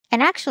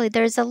And actually,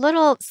 there's a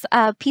little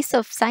piece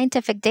of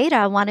scientific data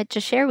I wanted to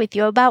share with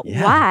you about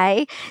Yeah.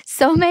 why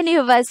so many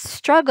of us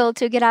struggle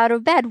to get out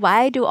of bed.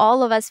 Why do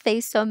all of us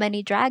face so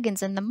many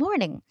dragons in the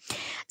morning?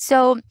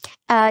 So,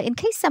 in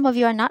case some of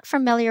you are not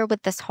familiar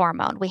with this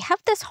hormone, we have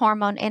this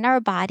hormone in our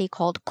body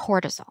called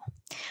cortisol.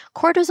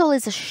 Cortisol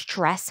is a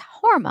stress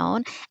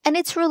hormone, and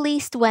it's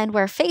released when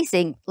we're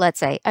facing, let's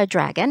say, a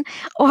dragon,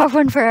 or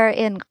when we're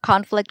in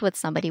conflict with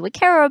somebody we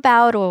care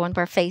about, or when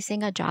we're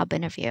facing a job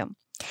interview.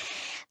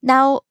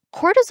 Now,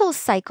 cortisol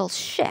cycles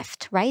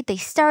shift, right? They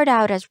start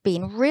out as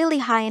being really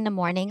high in the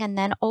morning, and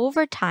then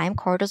over time,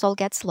 cortisol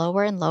gets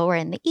lower and lower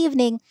in the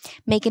evening,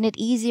 making it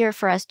easier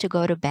for us to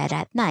go to bed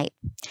at night.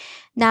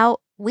 Now,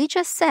 we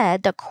just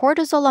said the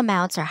cortisol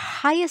amounts are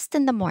highest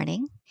in the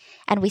morning,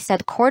 and we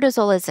said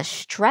cortisol is a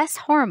stress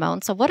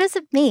hormone. So, what does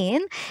it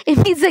mean? It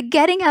means that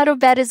getting out of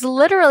bed is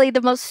literally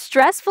the most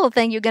stressful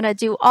thing you're going to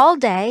do all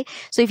day.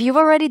 So, if you've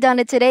already done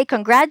it today,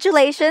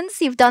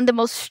 congratulations. You've done the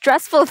most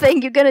stressful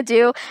thing you're going to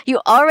do. You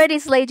already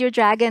slayed your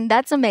dragon.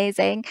 That's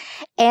amazing.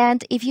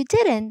 And if you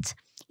didn't,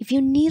 if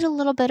you need a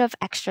little bit of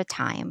extra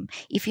time,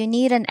 if you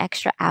need an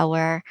extra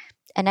hour,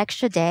 an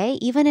extra day,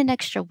 even an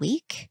extra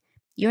week,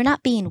 you're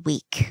not being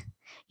weak.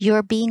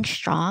 You're being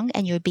strong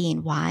and you're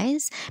being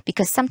wise,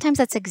 because sometimes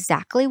that's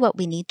exactly what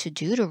we need to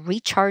do to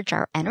recharge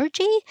our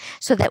energy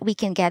so that we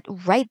can get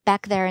right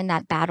back there in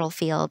that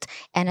battlefield.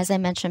 And as I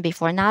mentioned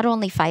before, not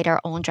only fight our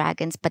own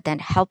dragons, but then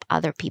help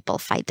other people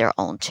fight their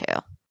own too.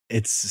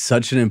 It's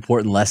such an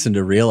important lesson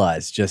to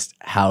realize just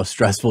how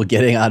stressful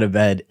getting out of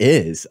bed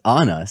is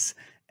on us.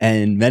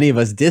 And many of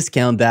us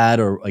discount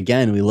that, or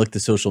again, we look to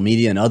social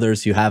media and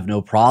others who have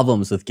no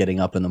problems with getting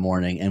up in the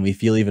morning, and we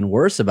feel even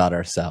worse about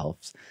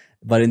ourselves.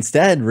 But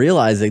instead,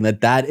 realizing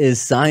that that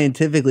is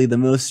scientifically the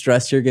most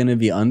stress you're going to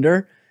be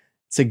under,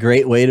 it's a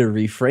great way to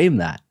reframe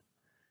that.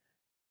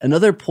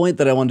 Another point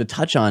that I wanted to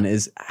touch on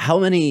is how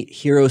many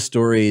hero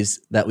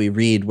stories that we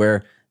read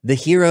where the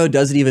hero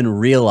doesn't even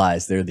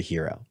realize they're the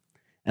hero.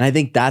 And I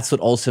think that's what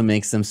also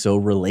makes them so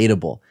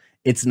relatable.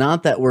 It's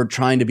not that we're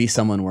trying to be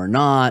someone we're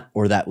not,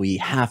 or that we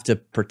have to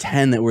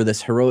pretend that we're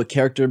this heroic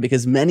character,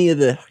 because many of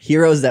the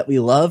heroes that we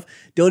love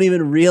don't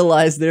even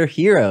realize they're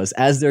heroes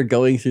as they're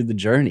going through the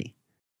journey.